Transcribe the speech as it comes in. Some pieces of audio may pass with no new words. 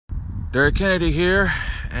Derek Kennedy here,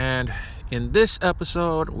 and in this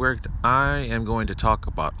episode, I am going to talk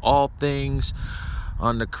about all things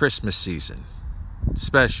on the Christmas season.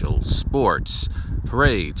 Specials, sports,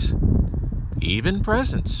 parades, even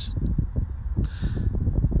presents.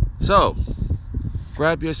 So,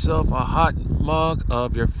 grab yourself a hot mug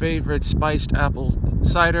of your favorite spiced apple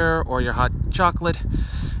cider or your hot chocolate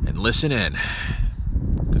and listen in,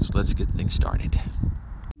 because let's get things started.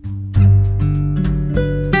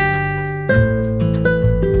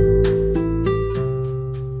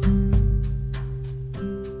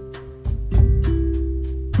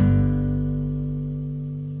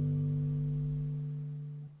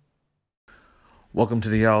 Welcome to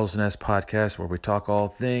the Owl's Nest podcast, where we talk all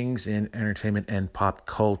things in entertainment and pop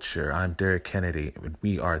culture. I'm Derek Kennedy.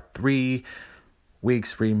 We are 3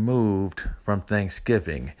 weeks removed from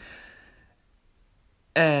Thanksgiving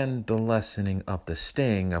and the lessening of the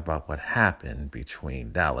sting about what happened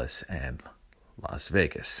between Dallas and Las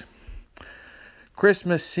Vegas.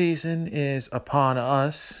 Christmas season is upon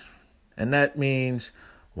us, and that means,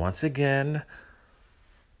 once again,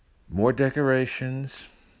 more decorations,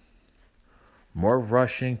 more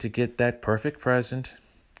rushing to get that perfect present,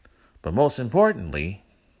 but most importantly,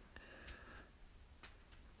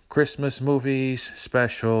 Christmas movies,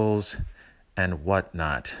 specials, and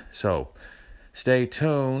whatnot. So stay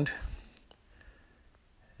tuned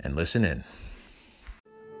and listen in.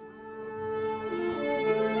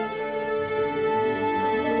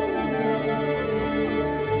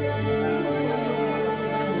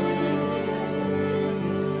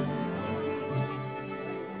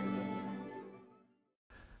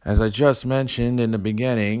 As I just mentioned in the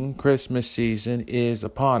beginning, Christmas season is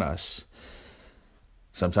upon us.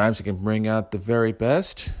 Sometimes it can bring out the very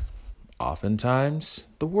best, oftentimes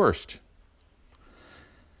the worst.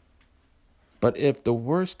 But if the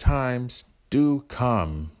worst times do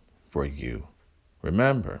come for you,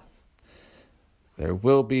 remember, there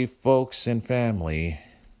will be folks and family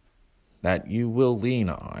that you will lean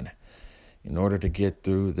on in order to get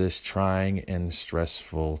through this trying and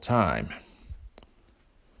stressful time.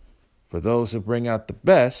 For those who bring out the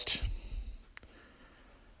best,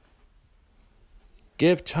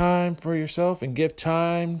 give time for yourself and give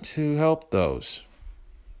time to help those.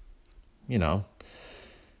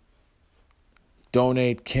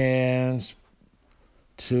 Donate cans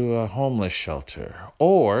to a homeless shelter,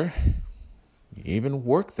 or even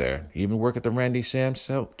work there. Even work at the Randy Sam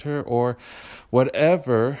Shelter or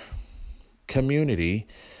whatever community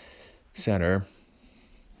center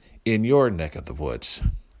in your neck of the woods.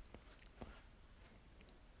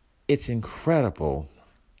 It's incredible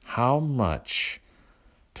how much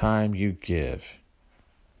time you give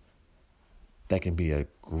that can be a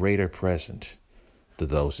greater present to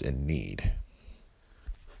those in need.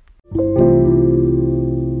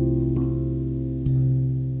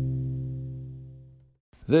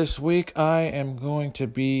 This week I am going to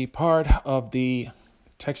be part of the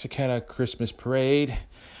Texarkana Christmas Parade,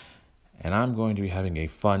 and I'm going to be having a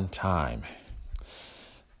fun time.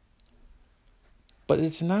 But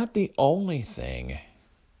it's not the only thing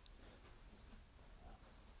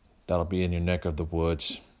that'll be in your neck of the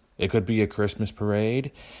woods. It could be a Christmas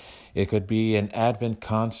parade. It could be an Advent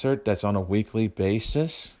concert that's on a weekly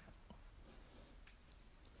basis.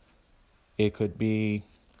 It could be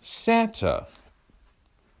Santa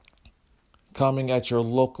coming at your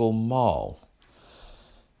local mall.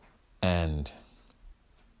 And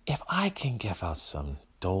if I can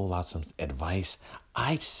dole out some advice,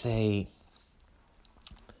 I'd say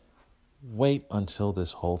wait until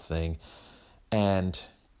this whole thing and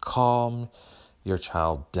calm your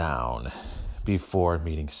child down before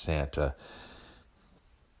meeting Santa.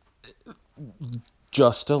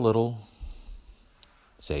 Just a little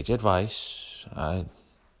sage advice. I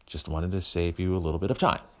just wanted to save you a little bit of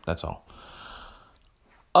time. That's all.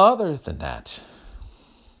 Other than that,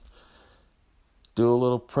 do a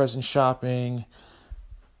little present shopping.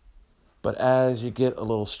 But as you get a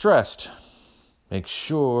little stressed, make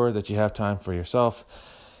sure that you have time for yourself.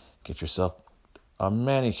 Get yourself a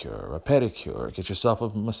manicure, a pedicure. Get yourself a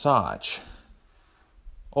massage.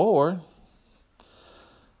 Or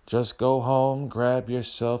just go home, grab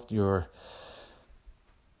yourself your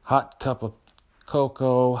hot cup of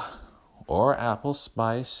cocoa or apple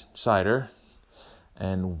spice cider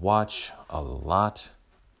and watch a lot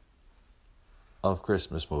of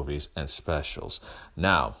Christmas movies and specials.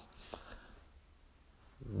 Now,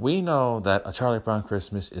 we know that A Charlie Brown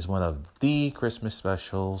Christmas is one of the Christmas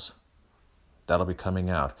specials that'll be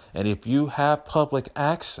coming out. And if you have public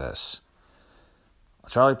access, A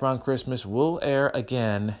Charlie Brown Christmas will air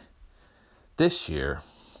again this year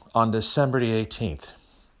on December the 18th.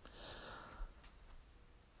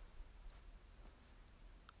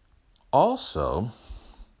 Also,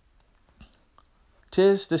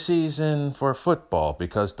 'tis the season for football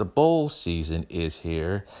because the bowl season is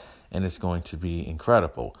here and it's going to be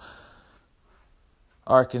incredible.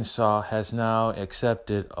 Arkansas has now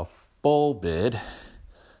accepted a bowl bid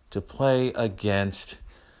to play against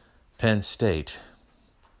Penn State.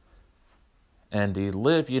 And the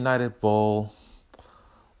Live United Bowl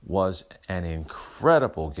was an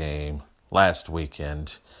incredible game last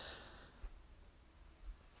weekend.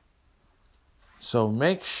 So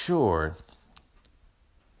make sure,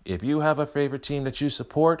 if you have a favorite team that you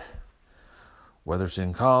support, whether it's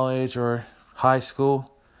in college or high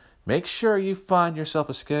school, make sure you find yourself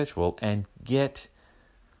a schedule and get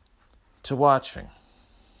to watching.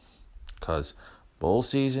 Because bowl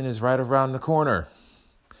season is right around the corner.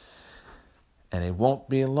 And it won't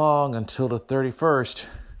be long until the 31st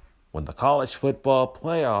when the college football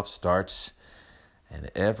playoff starts and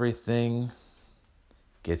everything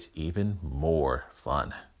gets even more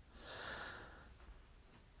fun.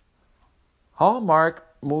 Hallmark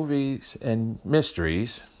Movies and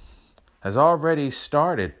Mysteries has already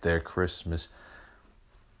started their Christmas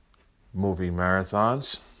movie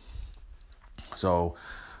marathons. So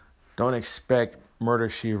don't expect Murder,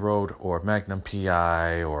 She Wrote or Magnum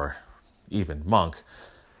P.I. or even Monk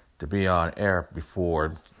to be on air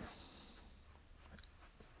before,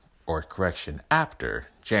 or correction, after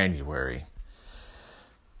January.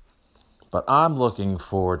 But I'm looking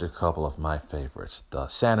forward to a couple of my favorites. The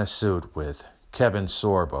Santa Suit with Kevin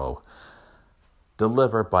Sorbo,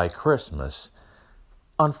 Delivered by Christmas.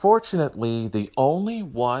 Unfortunately, the only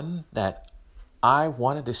one that I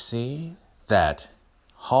wanted to see that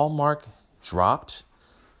Hallmark dropped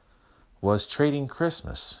was Trading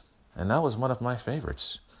Christmas. And that was one of my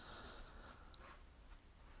favorites.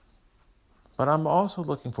 But I'm also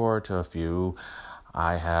looking forward to a few.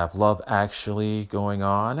 I have Love Actually going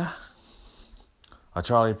on. A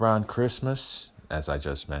Charlie Brown Christmas, as I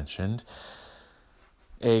just mentioned.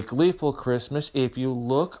 A Gleeful Christmas. If you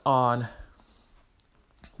look on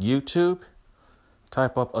YouTube,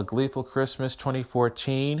 type up A Gleeful Christmas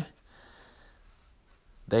 2014.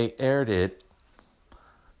 They aired it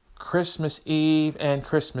Christmas Eve and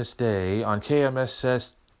Christmas Day on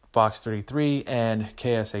KMSS Fox 33 and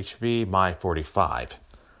KSHV My 45.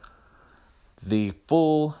 The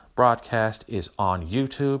full broadcast is on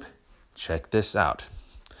YouTube. Check this out.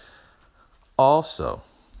 Also,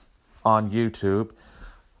 on YouTube,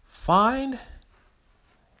 find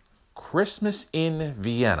Christmas in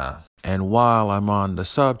Vienna. And while I'm on the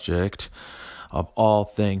subject of all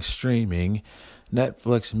things streaming,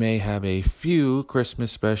 Netflix may have a few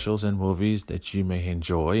Christmas specials and movies that you may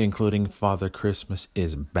enjoy, including Father Christmas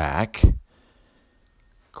is Back.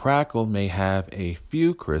 Crackle may have a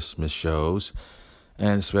few Christmas shows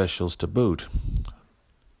and specials to boot.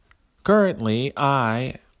 Currently,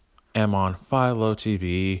 I am on Philo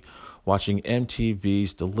TV watching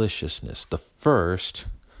MTV's Deliciousness, the first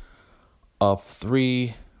of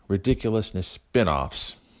 3 Ridiculousness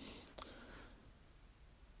spin-offs.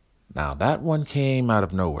 Now, that one came out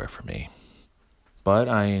of nowhere for me, but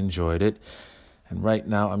I enjoyed it. And right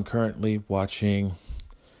now, I'm currently watching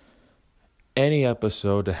any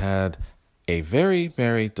episode that had a very,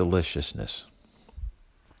 very deliciousness.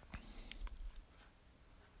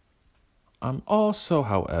 I'm also,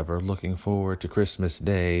 however, looking forward to Christmas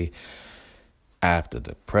Day after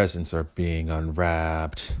the presents are being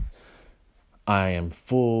unwrapped. I am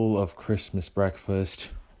full of Christmas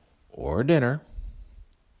breakfast or dinner,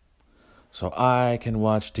 so I can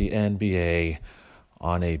watch the NBA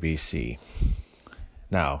on ABC.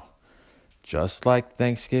 Now, just like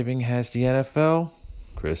Thanksgiving has the NFL,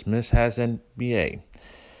 Christmas has NBA.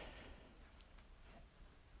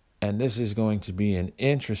 And this is going to be an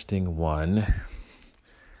interesting one.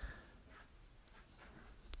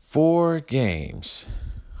 4 games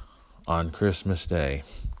on Christmas Day.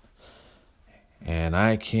 And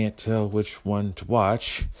I can't tell which one to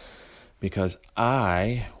watch because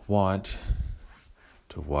I want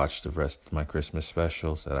to watch the rest of my Christmas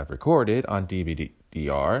specials that I've recorded on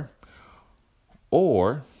DVD-R,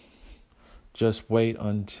 or just wait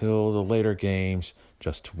until the later games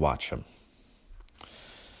just to watch them.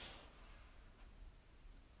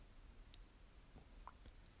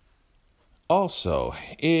 Also,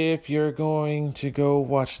 if you're going to go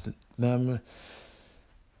watch them,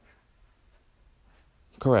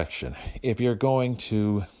 if you're going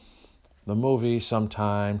to the movie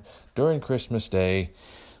sometime during Christmas Day,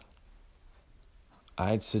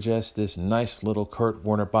 I'd suggest this nice little Kurt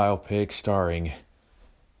Warner biopic starring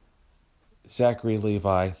Zachary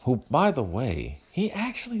Levi, who, by the way, he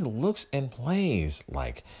actually looks and plays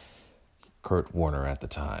like Kurt Warner at the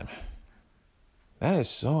time. That is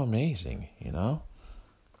so amazing,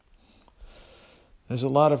 There's a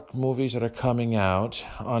lot of movies that are coming out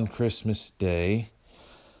on Christmas Day.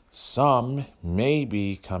 Some may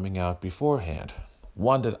be coming out beforehand.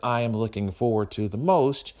 One that I am looking forward to the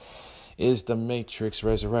most is The Matrix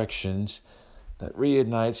Resurrections, that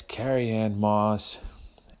reunites Carrie-Anne Moss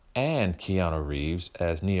and Keanu Reeves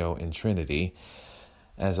as Neo in Trinity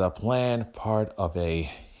as a planned part of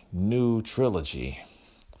a new trilogy.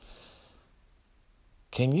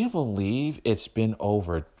 Can you believe it's been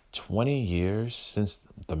over 20 years since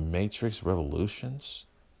The Matrix Revolutions?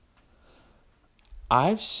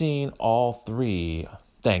 I've seen all three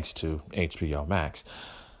thanks to HBO Max,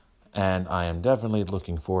 and I am definitely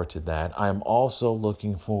looking forward to that. I am also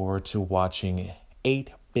looking forward to watching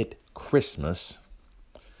 8-Bit Christmas,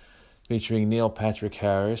 featuring Neil Patrick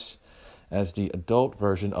Harris as the adult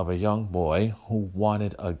version of a young boy who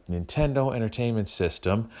wanted a Nintendo Entertainment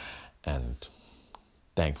System, and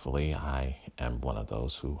thankfully I am one of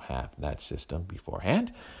those who have that system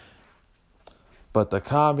beforehand. But the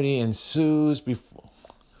comedy ensues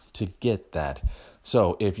to get that.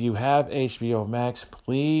 So if you have HBO Max,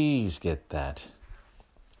 please get that.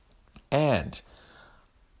 And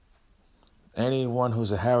anyone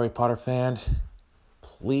who's a Harry Potter fan,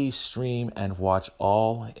 please stream and watch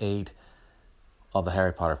all 8 of the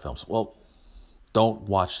Harry Potter films. Well, don't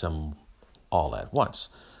watch them all at once.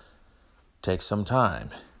 Take some time.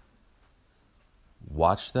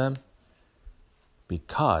 Watch them,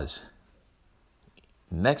 because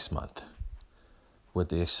next month, with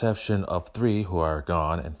the exception of 3 who are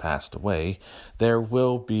gone and passed away, there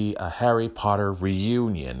will be a Harry Potter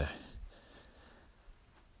reunion.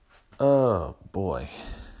 Oh boy.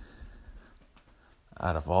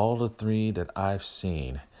 Out of all the 3 that I've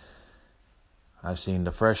seen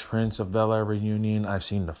the Fresh Prince of Bel-Air reunion, I've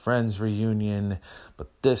seen the Friends reunion, but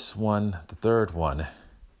this one, the 3rd one,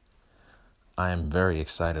 I am very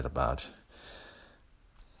excited about.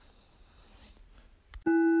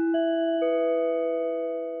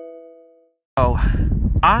 So,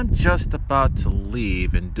 I'm just about to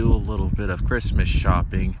leave and do a little bit of Christmas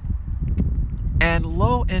shopping, and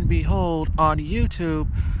lo and behold, on YouTube,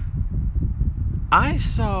 I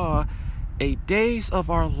saw a Days of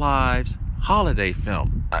Our Lives holiday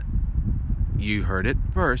film. You heard it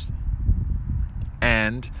first,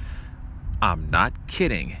 and I'm not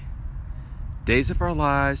kidding. Days of Our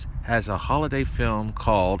Lives has a holiday film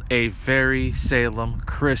called A Very Salem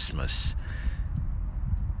Christmas.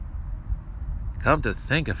 Come to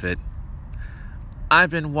think of it, I've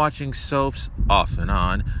been watching soaps off and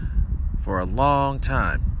on for a long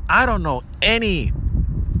time. I don't know any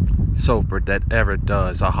soaper that ever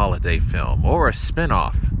does a holiday film or a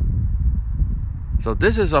spin-off. So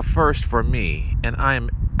this is a first for me, and I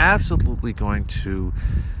am absolutely going to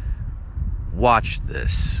watch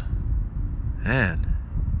this. Man.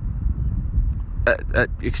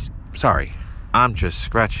 Sorry. I'm just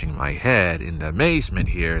scratching my head in amazement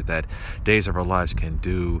here that Days of Our Lives can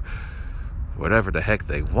do whatever the heck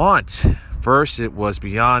they want. First, it was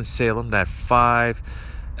Beyond Salem, that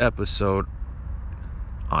 5-episode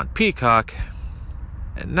on Peacock,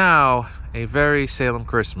 and now A Very Salem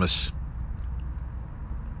Christmas.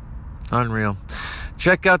 Unreal.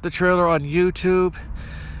 Check out the trailer on YouTube,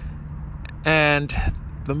 and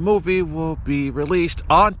the movie will be released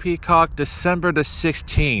on Peacock December the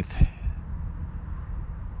 16th.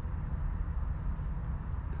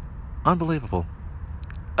 Unbelievable.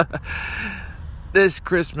 This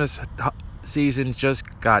Christmas season just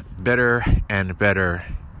got better and better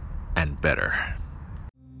and better.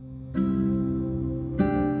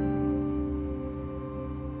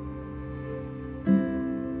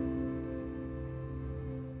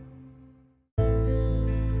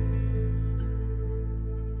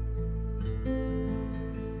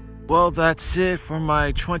 Well, that's it for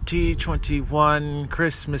my 2021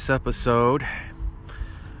 Christmas episode.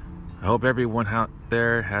 I hope everyone out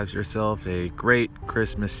there has yourself a great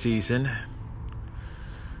Christmas season.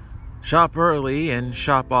 Shop early and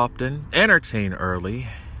shop often. Entertain early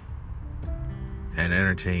and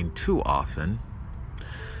entertain too often.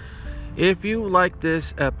 If you like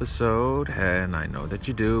this episode, and I know that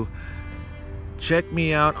you do, check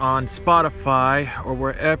me out on Spotify or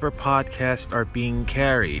wherever podcasts are being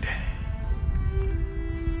carried.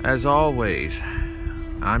 As always,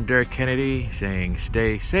 I'm Derek Kennedy saying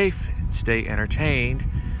stay safe, stay entertained,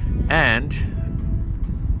 and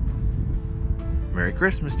Merry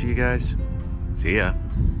Christmas to you guys. See ya.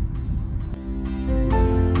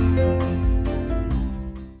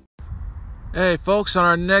 Hey folks, on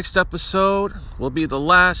our next episode will be the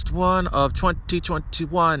last one of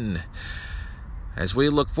 2021. As we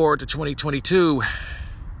look forward to 2022,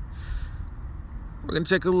 we're going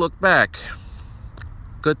to take a look back.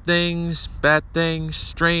 Good things, bad things,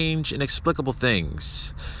 strange, inexplicable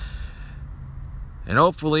things. And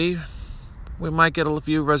hopefully, we might get a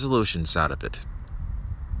few resolutions out of it.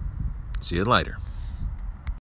 See you later.